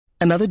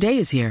Another day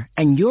is here,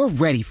 and you're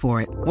ready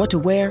for it. What to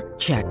wear?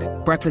 Check.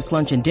 Breakfast,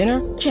 lunch, and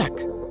dinner? Check.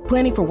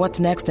 Planning for what's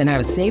next and how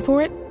to save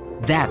for it?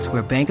 That's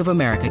where Bank of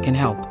America can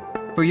help.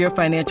 For your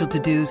financial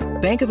to-dos,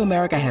 Bank of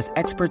America has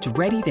experts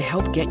ready to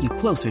help get you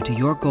closer to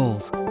your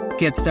goals.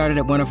 Get started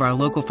at one of our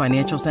local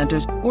financial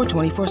centers or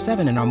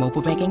 24/7 in our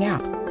mobile banking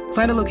app.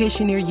 Find a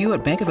location near you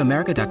at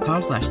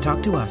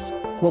bankofamerica.com/talktous.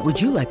 What would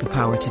you like the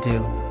power to do?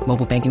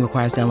 Mobile banking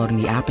requires downloading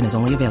the app and is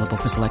only available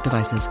for select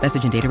devices.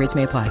 Message and data rates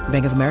may apply.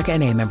 Bank of America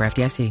N.A., member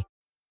FDIC.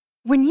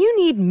 When you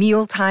need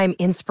mealtime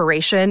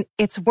inspiration,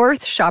 it's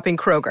worth shopping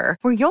Kroger,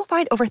 where you'll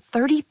find over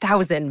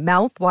 30,000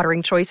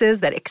 mouth-watering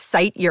choices that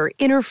excite your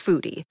inner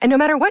foodie. And no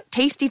matter what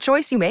tasty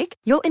choice you make,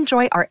 you'll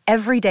enjoy our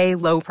everyday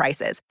low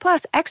prices,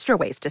 plus extra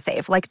ways to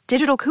save, like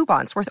digital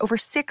coupons worth over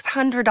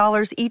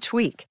 $600 each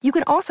week. You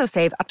can also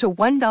save up to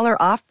 $1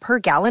 off per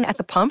gallon at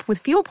the pump with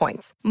fuel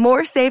points.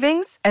 More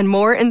savings and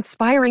more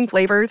inspiring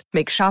flavors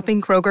make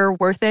shopping Kroger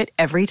worth it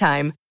every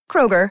time.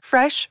 Kroger,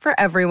 fresh for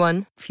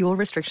everyone. Fuel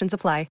restrictions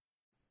apply.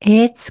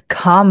 It's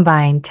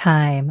combine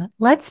time.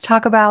 Let's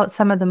talk about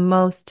some of the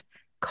most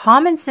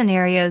common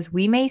scenarios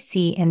we may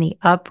see in the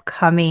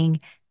upcoming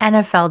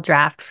NFL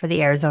draft for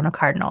the Arizona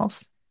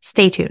Cardinals.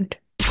 Stay tuned.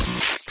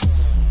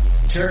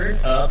 Turn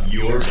up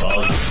your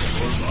volume.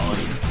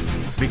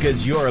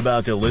 Because you're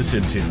about to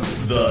listen to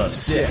The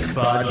Sick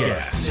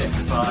Podcast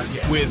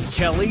with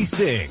Kelly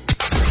Singh.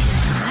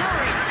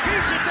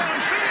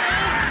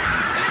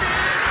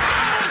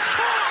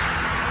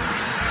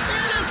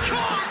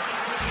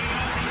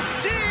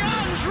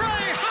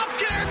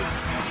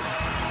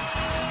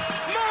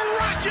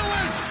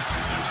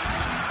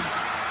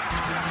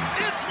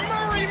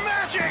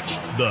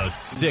 The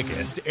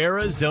sickest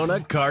Arizona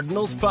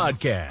Cardinals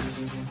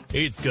podcast.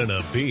 It's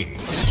gonna be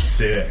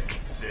sick.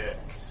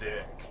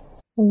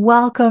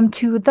 Welcome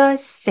to the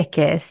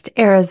sickest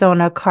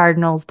Arizona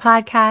Cardinals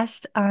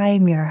podcast.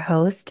 I'm your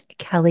host,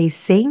 Kelly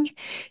Singh.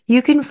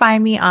 You can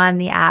find me on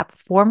the app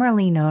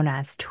formerly known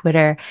as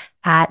Twitter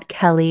at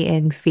Kelly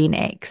in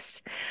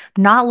Phoenix.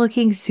 I'm not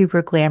looking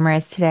super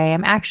glamorous today.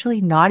 I'm actually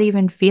not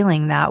even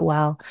feeling that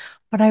well.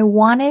 But I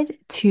wanted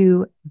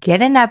to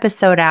get an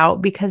episode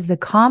out because the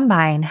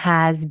combine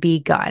has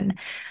begun.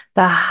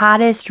 The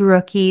hottest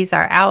rookies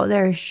are out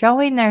there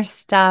showing their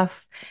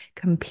stuff,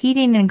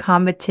 competing in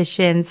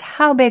competitions.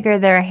 How big are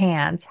their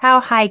hands?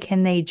 How high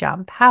can they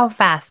jump? How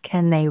fast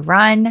can they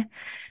run?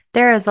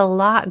 There is a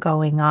lot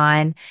going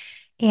on.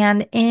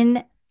 And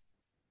in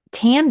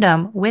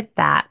tandem with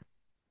that,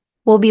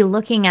 we'll be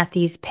looking at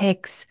these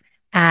picks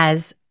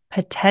as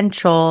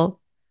potential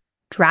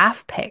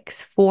draft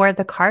picks for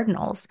the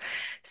Cardinals.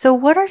 So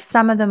what are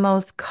some of the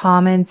most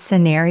common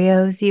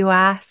scenarios, you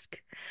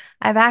ask?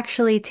 I've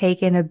actually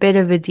taken a bit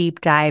of a deep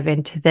dive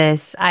into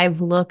this.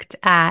 I've looked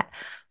at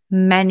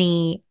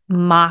many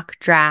mock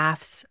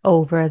drafts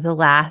over the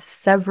last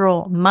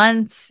several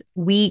months,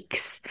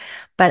 weeks,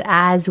 but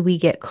as we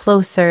get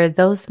closer,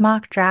 those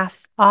mock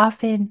drafts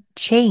often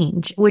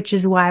change, which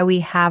is why we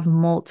have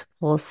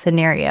multiple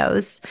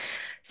scenarios.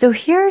 So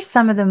here are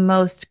some of the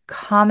most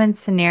common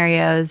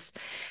scenarios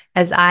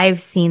as I've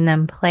seen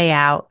them play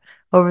out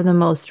over the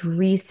most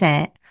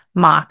recent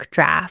mock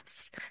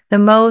drafts. The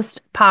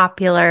most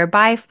popular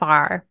by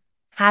far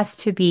has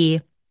to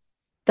be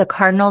the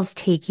Cardinals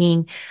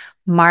taking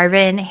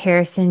Marvin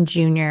Harrison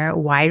Jr.,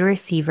 wide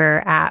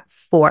receiver, at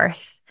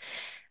 4th.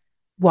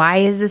 Why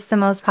is this the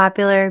most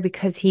popular?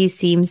 Because he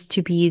seems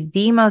to be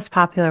the most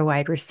popular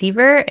wide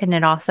receiver, and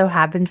it also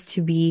happens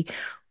to be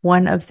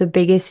one of the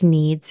biggest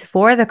needs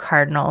for the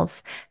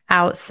Cardinals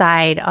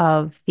outside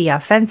of the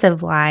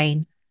offensive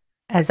line,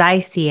 as I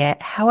see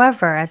it.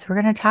 However, as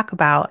we're going to talk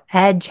about,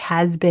 edge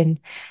has been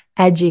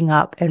edging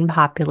up in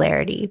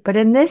popularity. But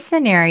in this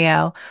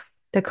scenario,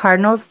 the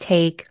Cardinals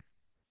take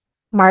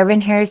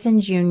Marvin Harrison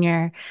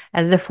Jr.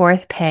 as the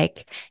 4th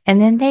pick, and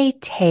then they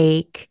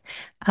take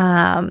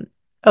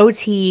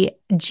OT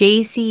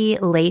JC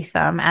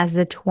Latham as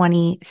the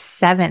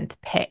 27th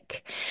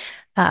pick.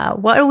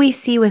 What do we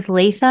see with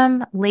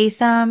Latham?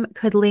 Latham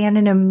could land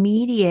an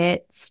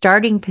immediate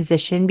starting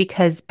position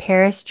because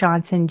Paris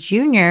Johnson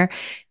Jr.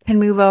 can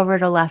move over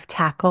to left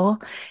tackle.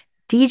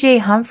 DJ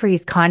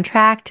Humphrey's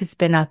contract has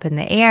been up in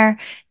the air,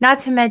 not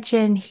to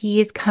mention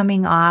he is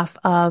coming off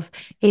of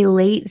a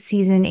late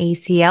season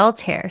ACL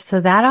tear.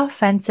 So that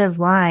offensive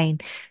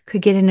line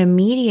could get an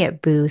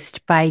immediate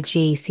boost by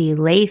JC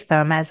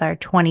Latham as our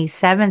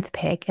 27th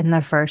pick in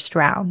the first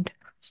round.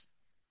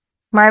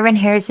 Marvin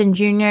Harrison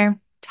Jr.,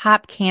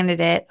 top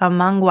candidate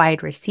among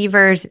wide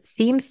receivers,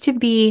 seems to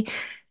be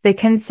the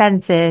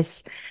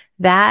consensus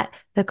that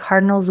the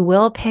Cardinals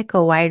will pick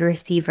a wide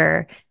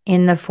receiver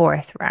in the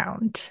 4th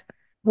round.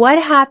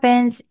 What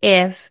happens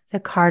if the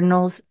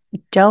Cardinals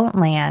don't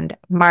land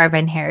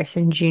Marvin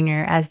Harrison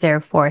Jr. as their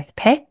 4th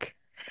pick?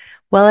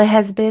 Well, it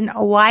has been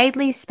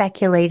widely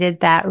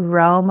speculated that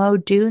Rome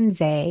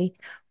Odunze,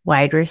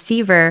 wide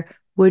receiver,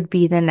 would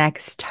be the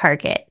next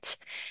target.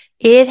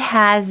 It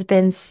has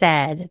been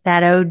said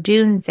that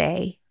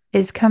Odunze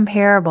is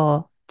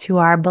comparable to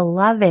our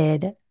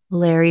beloved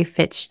Larry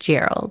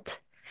Fitzgerald.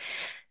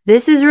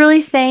 This is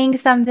really saying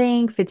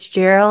something.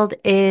 Fitzgerald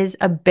is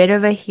a bit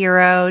of a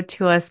hero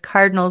to us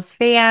Cardinals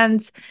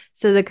fans,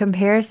 so the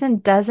comparison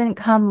doesn't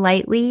come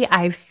lightly.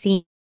 I've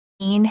seen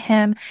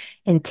him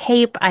in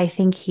tape. I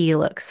think he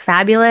looks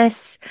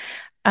fabulous.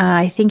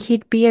 I think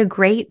he'd be a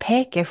great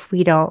pick if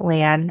we don't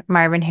land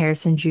Marvin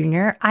Harrison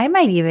Jr. I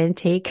might even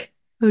take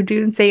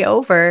Odunze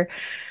over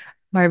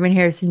Marvin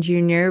Harrison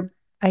Jr.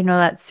 I know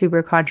that's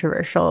super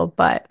controversial,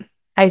 but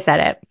I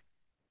said it.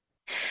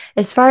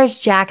 As far as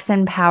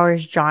Jackson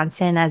Powers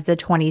Johnson as the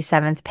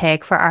 27th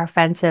pick for our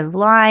offensive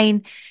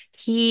line,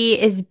 he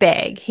is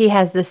big. He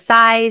has the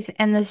size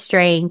and the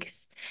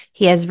strength.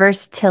 He has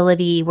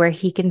versatility where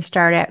he can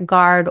start at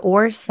guard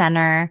or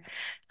center.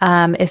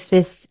 If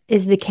this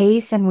is the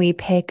case and we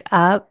pick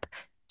up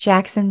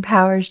Jackson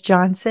Powers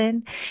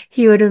Johnson,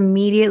 he would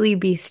immediately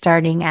be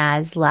starting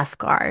as left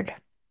guard.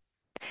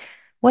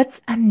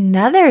 What's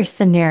another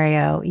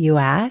scenario, you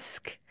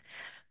ask?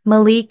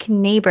 Malik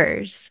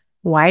Neighbors,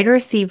 wide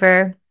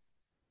receiver,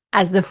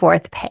 as the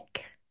fourth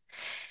pick.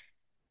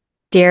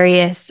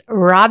 Darius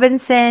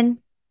Robinson,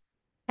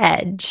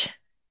 edge,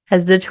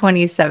 as the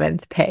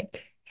 27th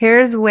pick.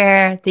 Here's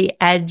where the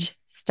edge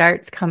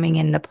starts coming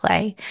into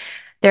play.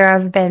 There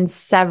have been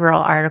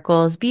several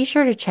articles. Be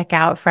sure to check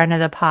out friend of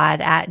the pod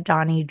at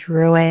Donnie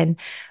Druin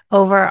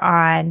over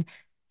on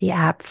the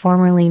app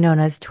formerly known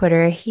as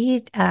Twitter.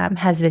 He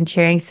has been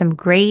sharing some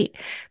great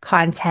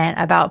content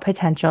about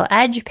potential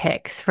edge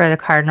picks for the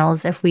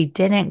Cardinals if we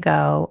didn't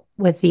go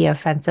with the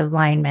offensive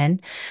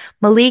lineman.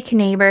 Malik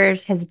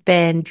Neighbors has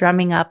been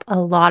drumming up a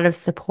lot of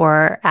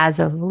support as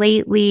of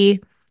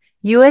lately.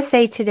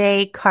 USA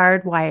Today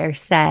Cardwire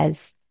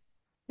says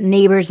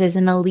Neighbors is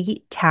an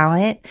elite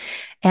talent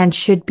and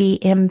should be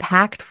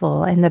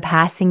impactful in the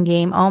passing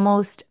game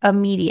almost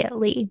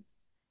immediately.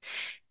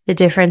 The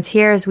difference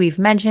here, as we've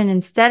mentioned,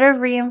 instead of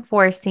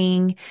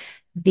reinforcing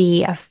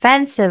the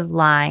offensive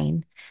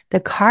line, the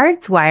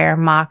Cards Wire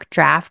mock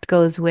draft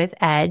goes with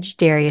edge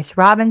Darius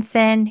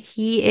Robinson.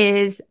 He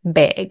is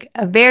big,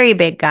 a very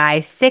big guy,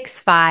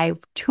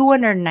 6'5",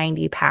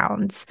 290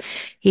 pounds.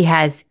 He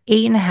has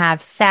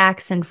 8.5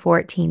 sacks and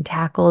 14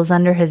 tackles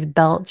under his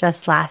belt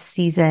just last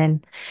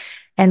season.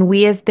 And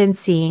we have been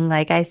seeing,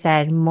 like I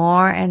said,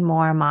 more and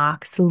more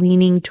mocks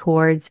leaning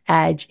towards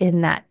edge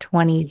in that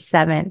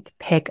 27th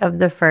pick of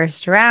the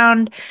first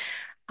round.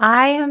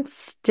 I am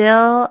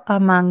still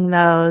among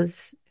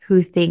those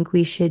who think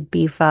we should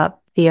beef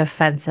up the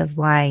offensive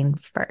line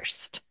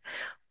first.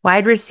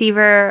 Wide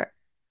receiver,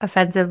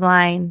 offensive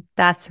line,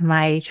 that's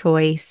my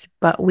choice.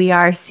 But we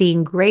are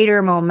seeing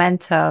greater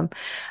momentum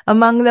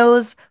among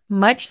those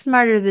much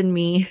smarter than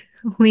me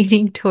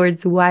leaning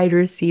towards wide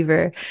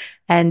receiver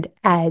and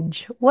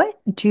edge. What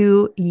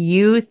do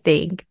you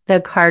think the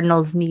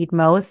Cardinals need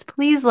most?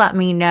 Please let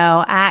me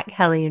know at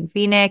Kelly in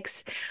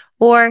Phoenix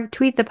or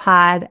tweet the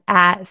pod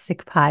at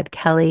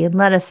SickPodKelly and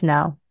let us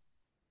know.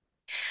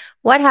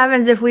 What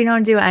happens if we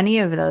don't do any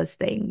of those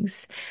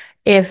things?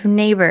 If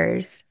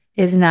Neighbors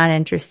is not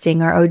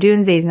interesting or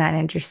Odunze is not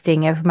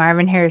interesting, if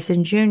Marvin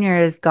Harrison Jr.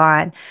 is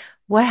gone,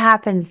 what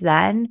happens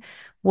then?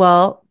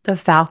 Well, the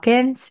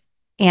Falcons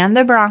and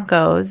the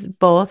Broncos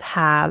both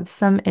have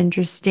some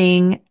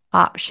interesting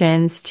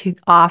options to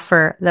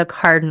offer the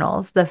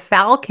Cardinals. The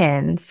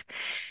Falcons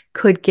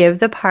could give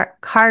the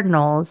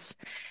Cardinals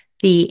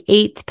the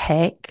 8th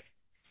pick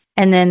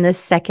and then the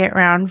second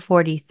round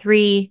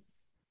 43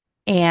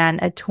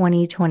 and a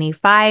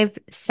 2025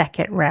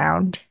 second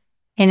round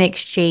in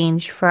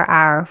exchange for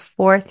our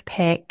 4th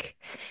pick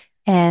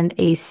and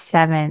a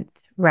 7th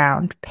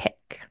round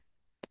pick.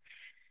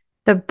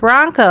 The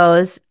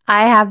Broncos,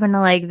 I happen to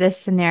like this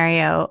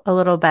scenario a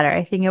little better.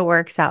 I think it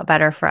works out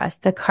better for us.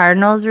 The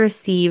Cardinals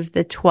receive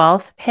the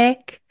 12th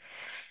pick,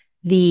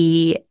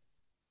 the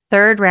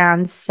 3rd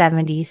round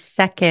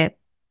 72nd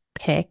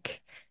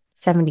pick,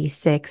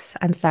 76,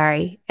 I'm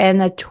sorry,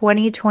 and the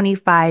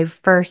 2025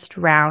 first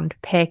round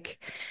pick.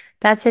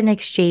 That's in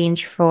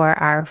exchange for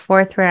our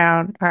 4th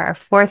round or our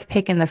 4th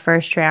pick in the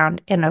first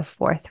round and a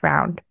 4th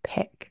round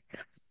pick.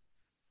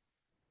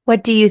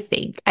 What do you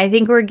think? I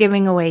think we're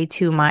giving away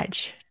too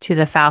much to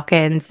the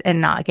Falcons and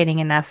not getting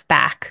enough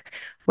back,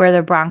 where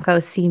the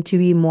Broncos seem to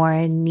be more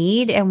in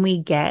need and we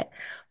get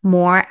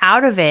more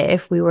out of it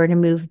if we were to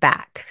move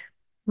back.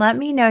 Let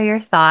me know your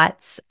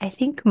thoughts. I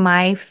think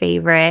my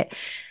favorite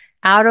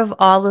out of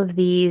all of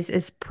these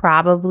is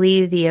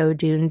probably the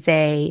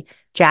Odunze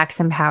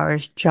Jackson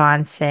Powers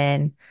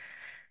Johnson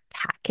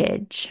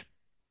package.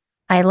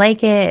 I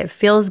like it. It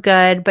feels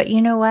good. But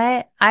you know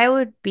what? I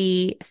would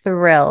be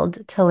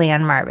thrilled to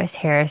land Marvis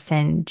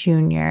Harrison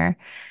Jr.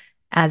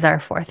 as our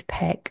 4th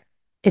pick.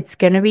 It's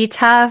going to be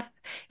tough.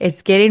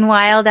 It's getting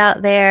wild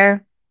out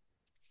there.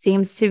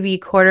 Seems to be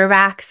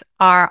quarterbacks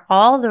are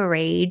all the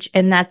rage.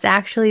 And that's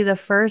actually the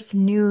first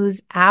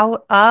news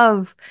out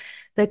of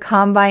the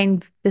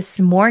combine this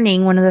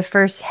morning. One of the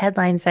first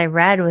headlines I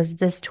read was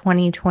this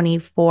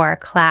 2024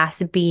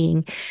 class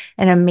being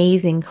an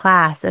amazing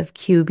class of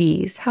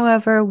QBs.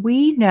 However,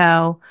 we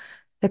know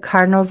the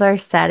Cardinals are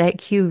set at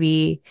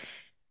QB.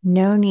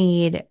 No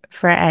need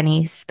for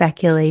any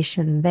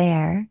speculation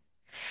there.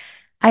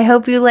 I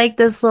hope you like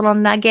this little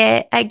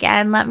nugget.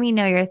 Again, let me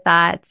know your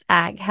thoughts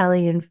at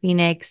Kelly in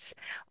Phoenix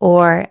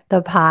or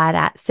the pod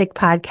at Sick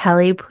Pod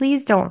Kelly.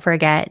 Please don't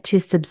forget to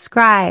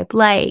subscribe,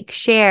 like,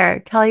 share,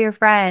 tell your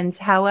friends.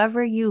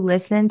 However you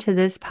listen to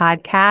this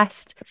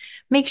podcast,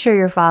 make sure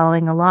you're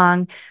following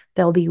along.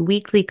 There'll be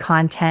weekly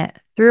content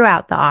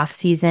throughout the off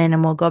season,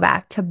 and we'll go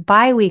back to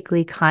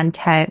bi-weekly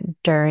content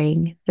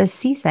during the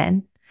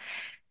season.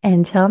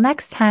 Until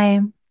next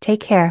time, take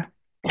care.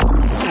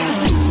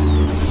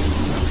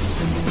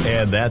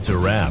 And that's a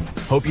wrap.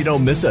 Hope you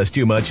don't miss us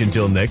too much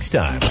until next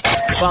time.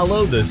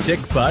 Follow the Sick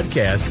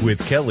Podcast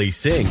with Kelly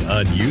Singh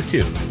on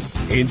YouTube,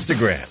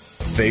 Instagram,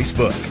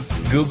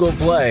 Facebook, Google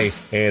Play,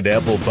 and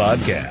Apple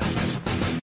Podcasts.